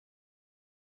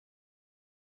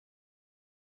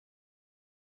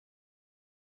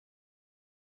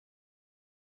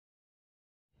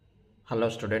Hello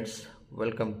students,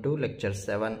 welcome to lecture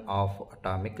 7 of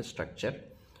atomic structure.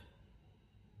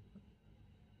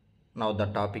 Now the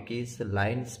topic is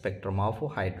line spectrum of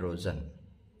hydrogen.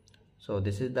 So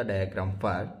this is the diagram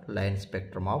for line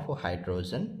spectrum of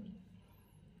hydrogen.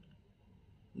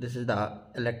 This is the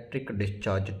electric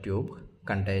discharge tube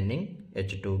containing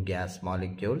H2 gas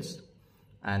molecules,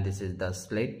 and this is the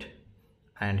slit,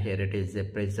 and here it is a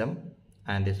prism,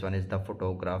 and this one is the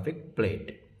photographic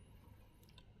plate.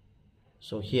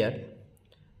 So here,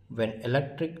 when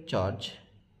electric charge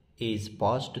is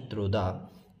passed through the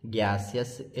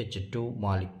gaseous H2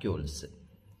 molecules,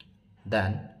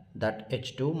 then that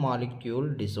H2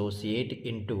 molecule dissociate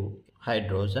into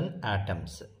hydrogen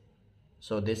atoms.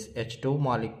 So these H2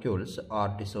 molecules are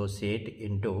dissociate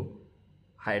into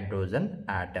hydrogen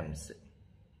atoms,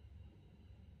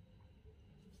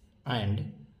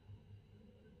 and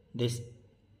these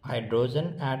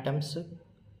hydrogen atoms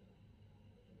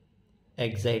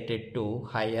excited to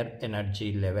higher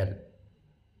energy level,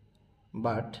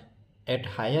 but at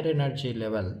higher energy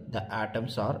level the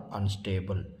atoms are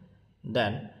unstable.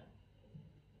 Then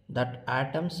that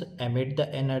atoms emit the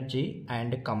energy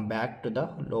and come back to the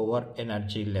lower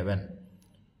energy level,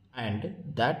 and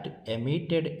that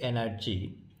emitted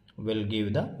energy will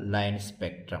give the line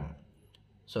spectrum.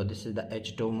 So this is the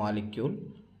H2 molecule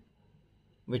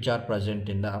which are present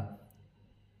in the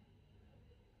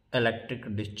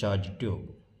electric discharge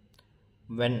tube.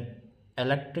 When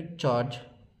electric charge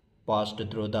passed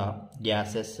through the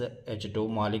gaseous H2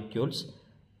 molecules,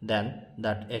 then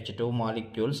that H2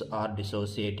 molecules are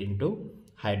dissociated into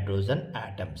hydrogen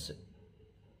atoms.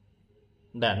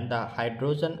 Then the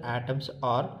hydrogen atoms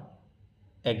are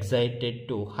excited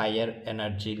to higher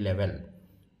energy level.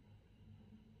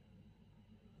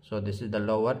 So this is the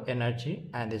lower energy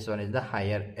and this one is the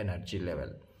higher energy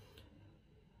level.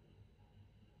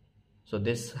 So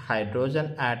this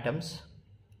hydrogen atoms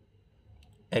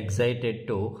excited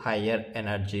to higher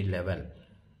energy level,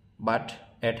 but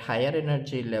at higher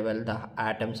energy level the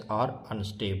atoms are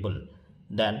unstable.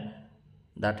 Then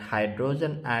that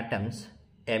hydrogen atoms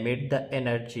emit the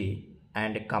energy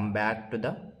and come back to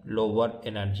the lower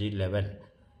energy level.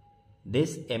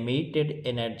 This emitted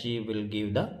energy will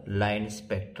give the line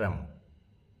spectrum,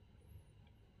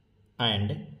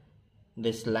 and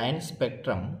this line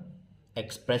spectrum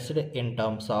expressed in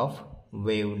terms of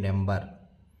wave number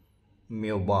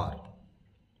mu bar,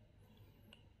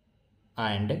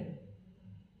 and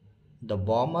the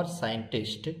Balmer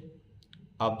scientist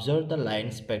observed the line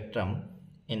spectrum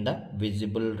in the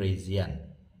visible region.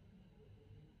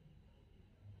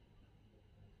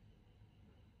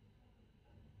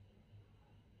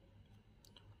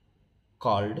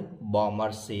 Called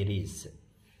Balmer series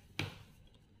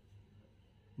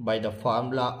by the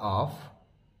formula of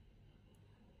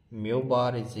mu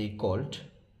bar is equal to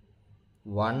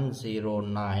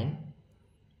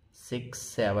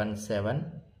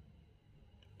 109,677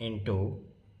 into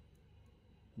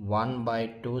 1 by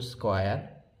 2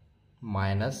 square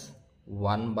minus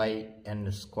 1 by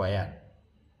n square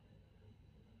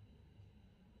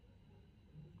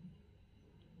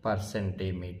per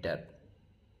centimeter.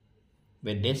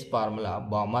 With this formula,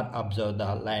 Balmer observed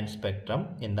the line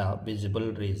spectrum in the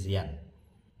visible region.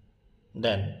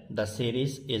 Then the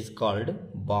series is called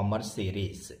Balmer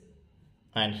series,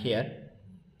 and here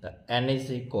the n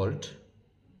is equal to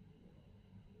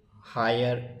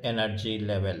higher energy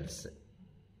levels.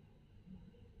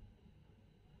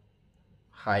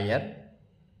 Higher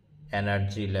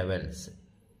energy levels,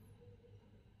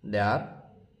 they are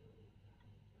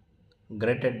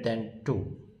greater than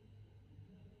 2.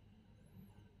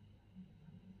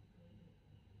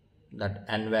 That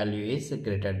n value is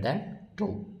greater than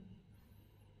 2.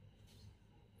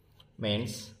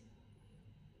 Means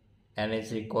n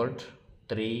is equal to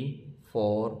 3,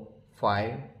 4,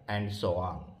 5 and so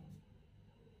on.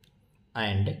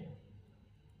 And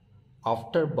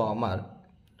after Balmer,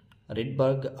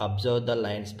 Rydberg observed the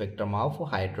line spectrum of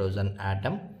hydrogen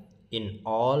atom in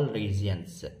all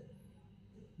regions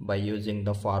by using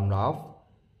the formula of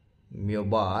mu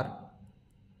bar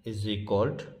is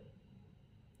equal to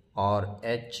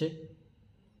RH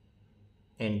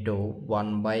into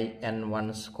 1 by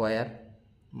n1 square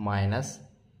minus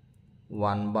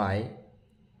 1 by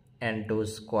n2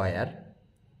 square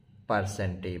per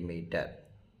centimeter.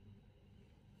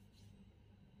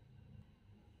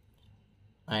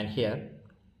 And here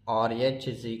RH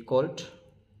is equal to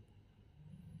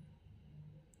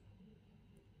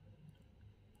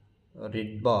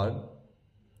Rydberg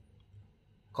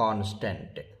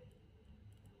constant,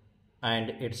 and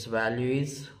its value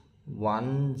is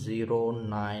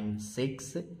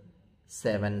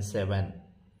 109,677.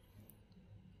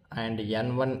 and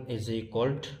N1 is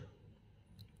equal to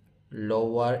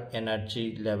lower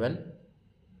energy level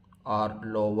or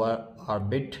lower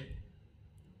orbit,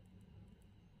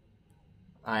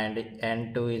 and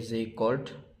N2 is equal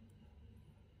to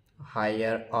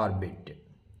higher orbit.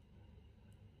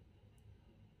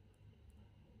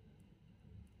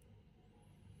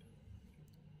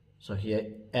 So here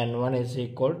N1 is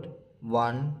equal to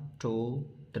 1, 2,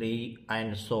 3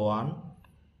 and so on.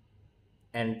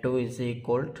 N2 is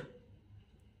equal to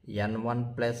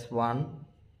N1 plus 1,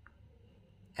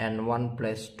 N1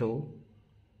 plus 2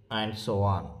 and so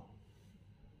on.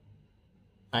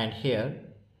 And here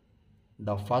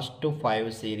the first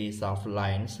 5 series of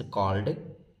lines called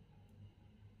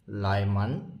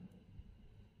Lyman,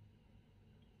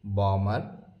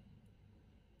 Balmer,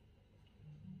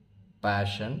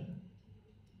 Passion,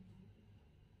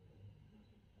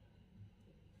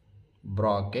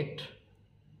 Brocket,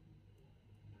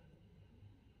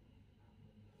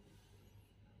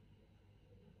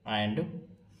 and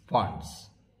Fonts.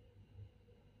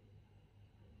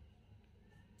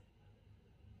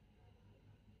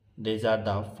 These are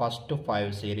the first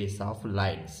 5 series of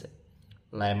lines: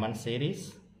 Lyman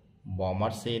series,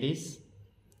 Balmer series,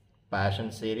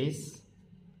 Passion series,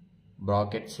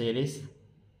 Brocket series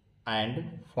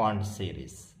and Font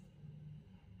series.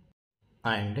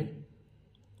 And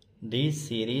these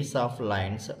series of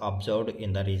lines observed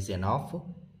in the region of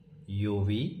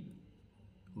UV,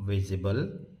 visible,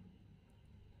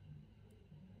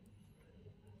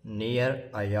 near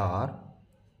IR,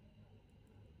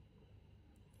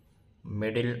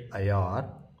 middle IR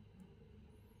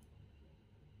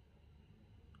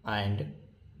and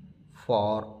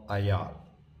far IR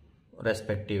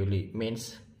respectively.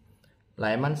 Means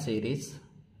Lyman series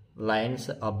lines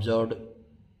observed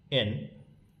in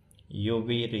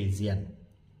UV region,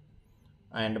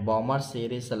 and Balmer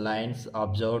series lines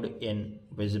observed in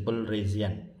visible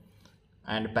region,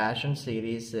 and Passion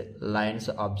series lines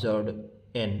observed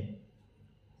in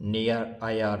near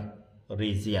IR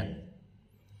region,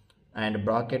 and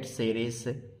Brocket series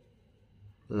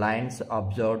lines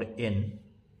observed in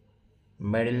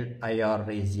middle IR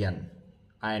region,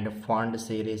 and Font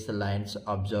series lines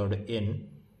observed in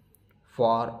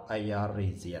far IR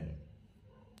region.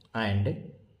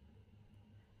 And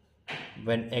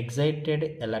when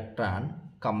excited electron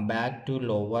come back to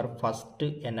lower first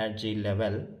energy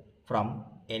level from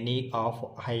any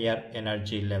of higher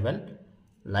energy level,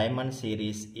 Lyman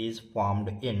series is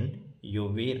formed in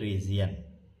UV region.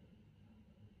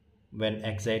 When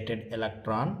excited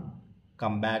electron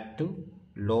come back to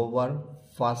lower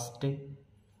first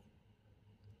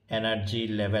energy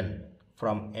level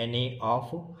from any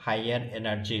of higher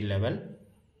energy level,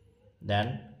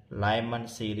 then Lyman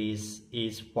series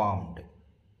is formed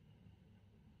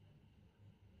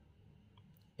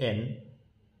in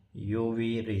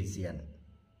UV region.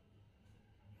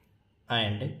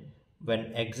 And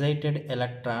when excited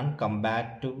electron come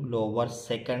back to lower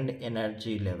second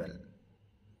energy level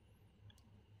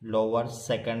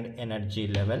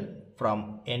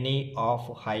from any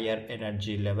of higher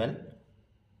energy level,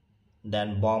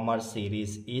 then Balmer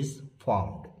series is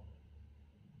formed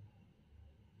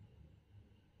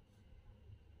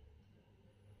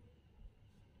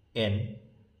in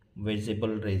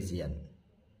visible region.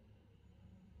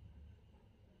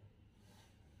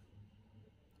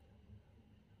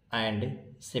 And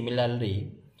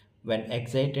similarly, when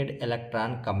excited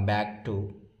electron come back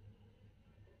to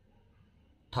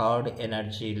third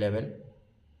energy level,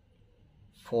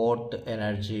 fourth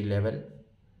energy level,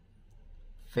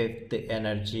 fifth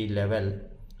energy level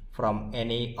from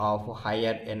any of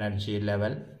higher energy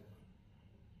level,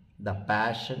 the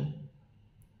Passion,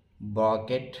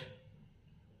 Brocket,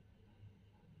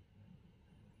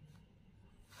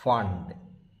 Font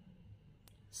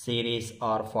series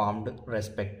are formed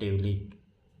respectively.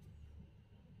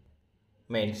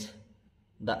 Means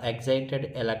the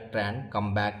excited electron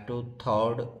come back to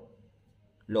third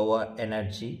lower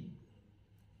energy,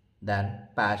 then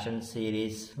Passion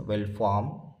series will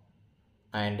form,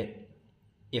 and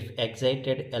if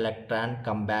excited electron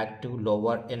come back to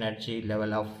lower energy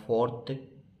level of fourth,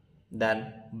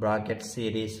 then Brocket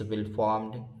series will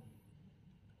formed,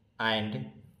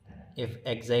 and if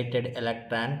excited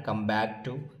electron come back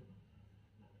to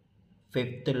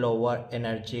fifth lower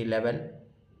energy level,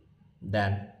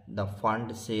 then the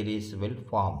Font series will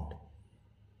formed.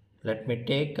 Let me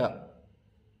take a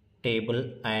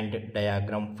table and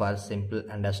diagram for simple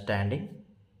understanding.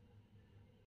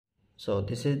 So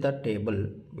this is the table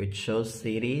which shows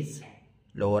series,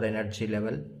 lower energy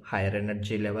level, higher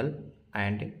energy level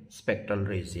and spectral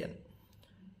region.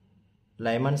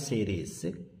 Lyman series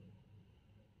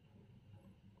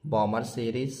Bomber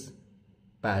series,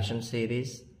 Passion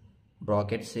series,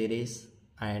 Bracket series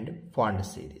and Fond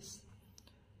series.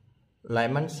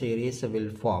 Lyman series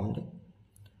will formed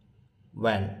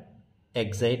when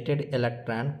excited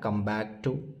electron come back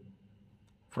to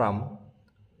from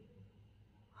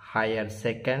higher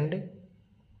second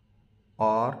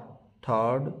or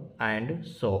third and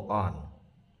so on,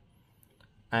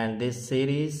 and this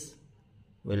series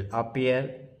will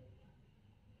appear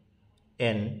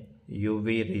in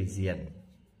UV region.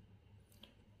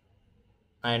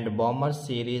 And Bomber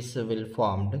series will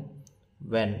formed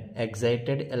when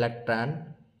excited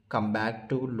electron come back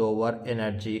to lower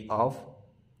energy of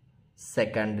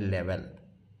second level,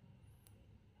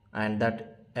 and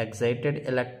that excited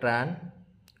electron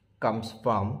comes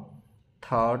from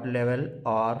third level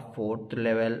or fourth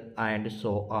level and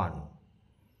so on,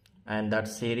 and that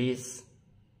series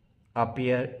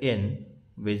appear in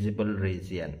visible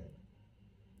region.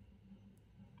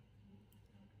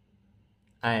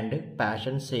 And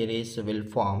Passion series will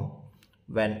form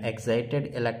when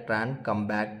excited electron come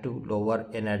back to lower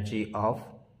energy of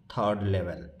third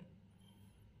level,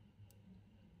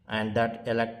 and that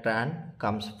electron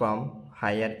comes from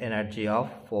higher energy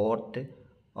of fourth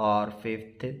or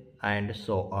fifth and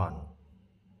so on,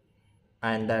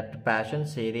 and that Passion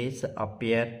series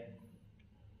appear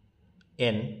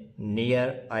in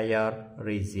near IR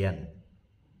region.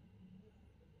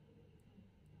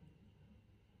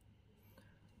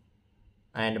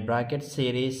 And Bracket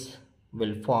series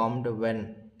will formed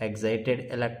when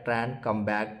excited electron come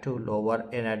back to lower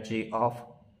energy of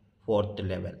fourth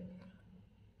level,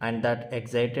 and that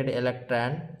excited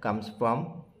electron comes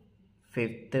from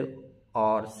fifth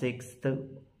or sixth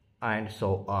and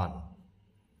so on,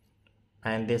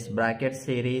 and this Bracket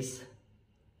series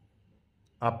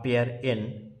appear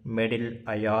in middle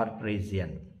IR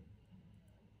region.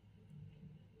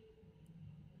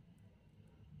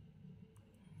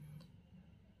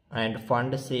 And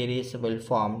Fond series will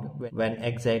formed when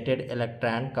excited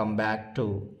electron come back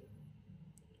to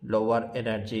lower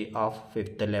energy of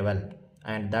fifth level,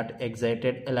 and that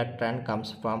excited electron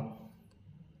comes from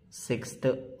sixth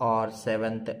or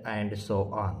seventh and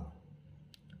so on,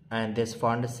 and this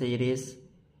Fond series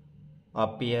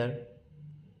appear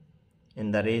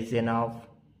in the region of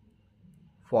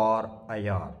 4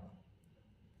 IR.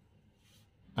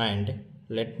 And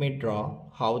let me draw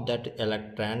how that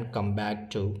electron come back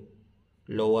to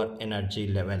lower energy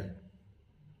level.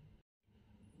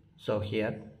 So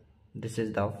here this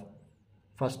is the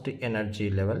first energy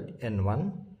level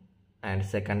N1, and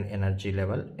second energy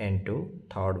level N2,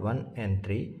 third one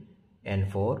N3,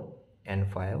 N4,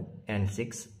 N5,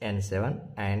 N6, N7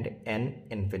 and N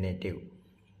infinitive.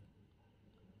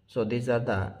 So these are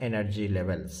the energy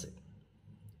levels,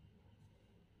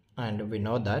 and we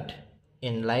know that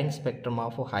in line spectrum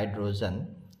of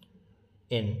hydrogen,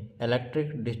 in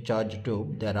electric discharge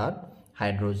tube there are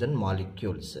hydrogen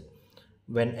molecules.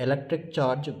 When electric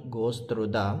charge goes through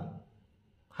the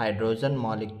hydrogen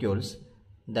molecules,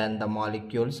 then the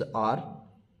molecules are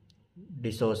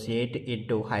dissociate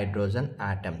into hydrogen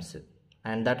atoms,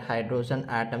 and that hydrogen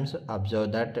atoms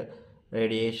absorb that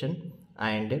radiation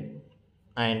and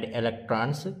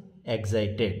electrons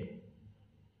excited.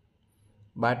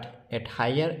 But at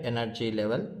higher energy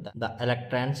level, the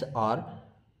electrons are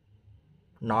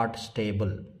not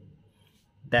stable.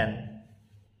 Then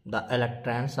the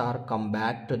electrons are come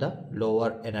back to the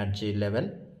lower energy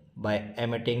level by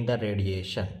emitting the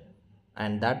radiation,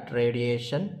 and that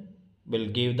radiation will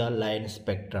give the line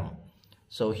spectrum.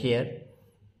 So here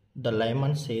the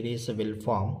Lyman series will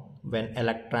form when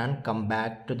electron come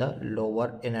back to the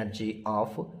lower energy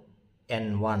of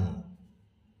N1.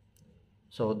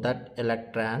 So that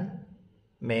electron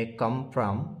may come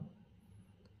from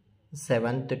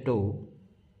 7th to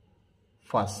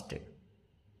 1st,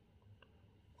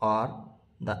 or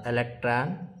the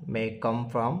electron may come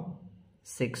from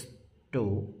 6th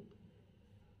to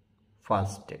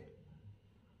 1st,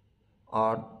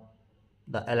 or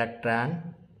the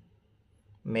electron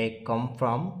may come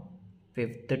from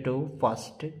 5th to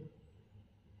 1st,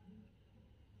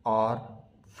 or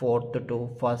 4th to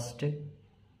 1st,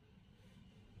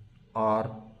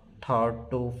 or 3rd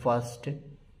to 1st,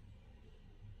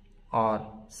 or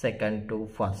 2nd to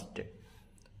 1st.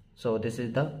 So this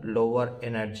is the lower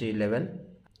energy level,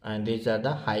 and these are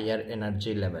the higher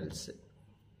energy levels.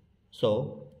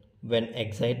 So when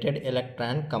excited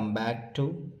electron come back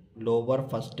to lower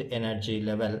first energy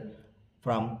level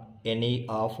from any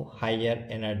of higher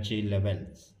energy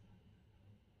levels,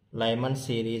 Lyman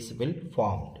series will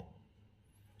formed.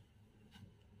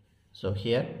 So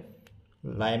here,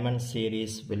 Lyman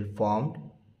series will formed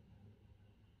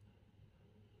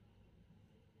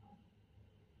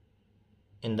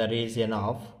in the region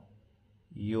of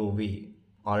UV,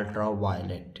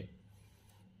 ultraviolet.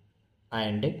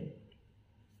 And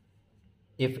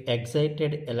if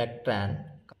excited electron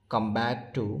come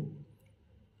back to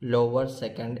lower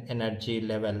second energy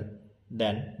level,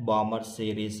 then Balmer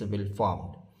series will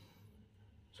form.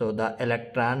 So the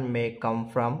electron may come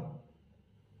from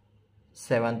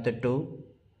 7th to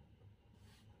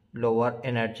lower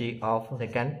energy of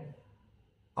second,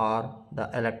 or the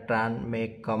electron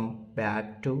may come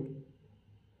back to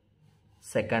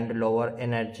second lower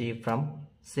energy from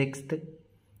 6th,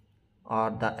 or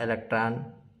the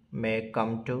electron may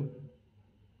come to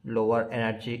lower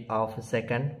energy of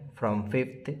second from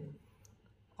 5th,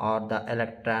 or the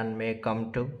electron may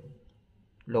come to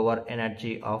lower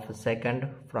energy of second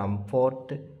from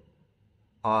 4th,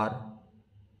 or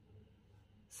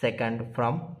second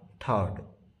from 3rd.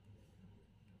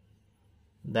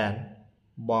 Then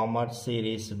Balmer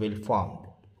series will form.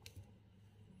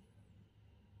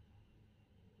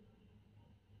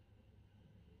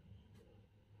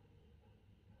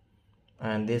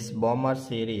 And this Balmer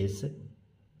series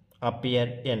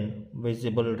appear in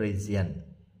visible region.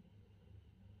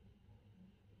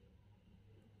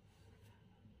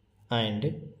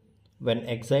 And when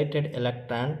excited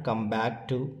electron come back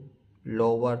to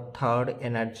lower third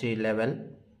energy level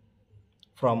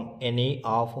from any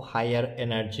of higher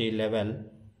energy level,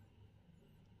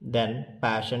 then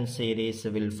Paschen series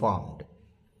will formed.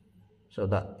 So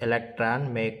the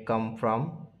electron may come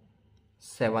from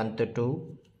 7th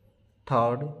to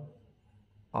 3rd,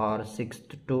 or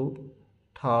 6th to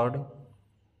 3rd,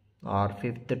 or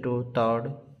 5th to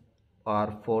 3rd, or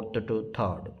 4th to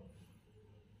 3rd.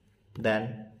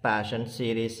 Then Paschen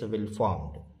series will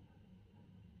formed.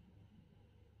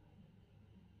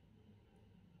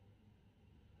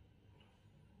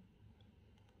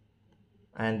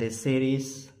 And this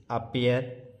series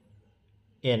appear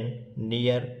in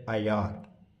near IR.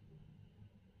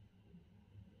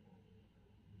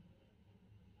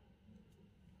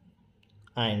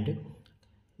 And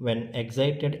when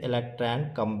excited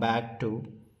electron come back to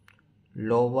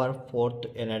lower fourth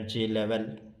energy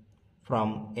level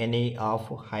from any of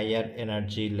higher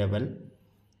energy level,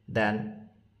 then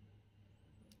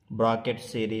bracket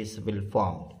series will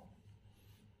form.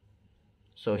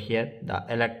 So here the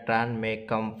electron may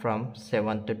come from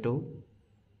 7th to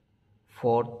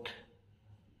 4th,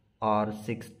 or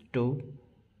 6th to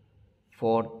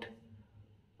 4th,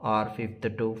 or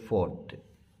 5th to 4th.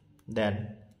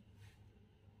 Then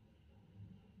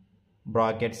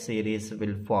bracket series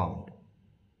will form.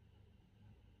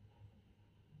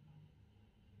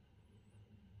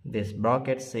 This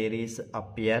bracket series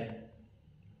appear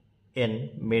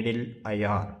in middle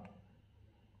IR.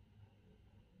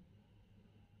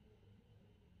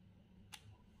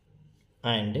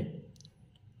 And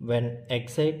when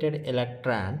excited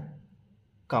electron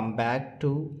come back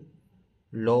to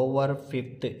lower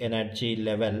fifth energy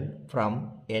level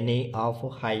from any of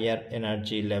higher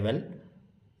energy level,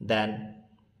 then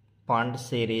bond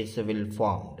series will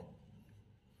formed.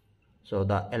 So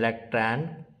the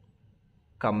electron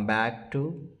come back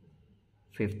to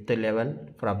fifth level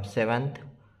from 7th,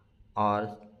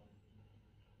 or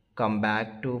come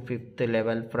back to fifth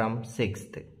level from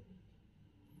 6th.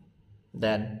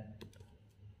 Then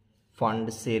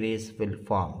bond series will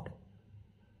formed.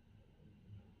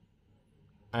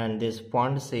 And this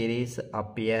bond series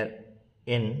appear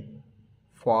in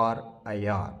for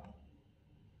IR.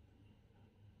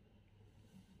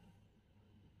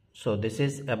 So this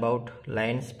is about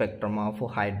line spectrum of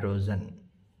hydrogen.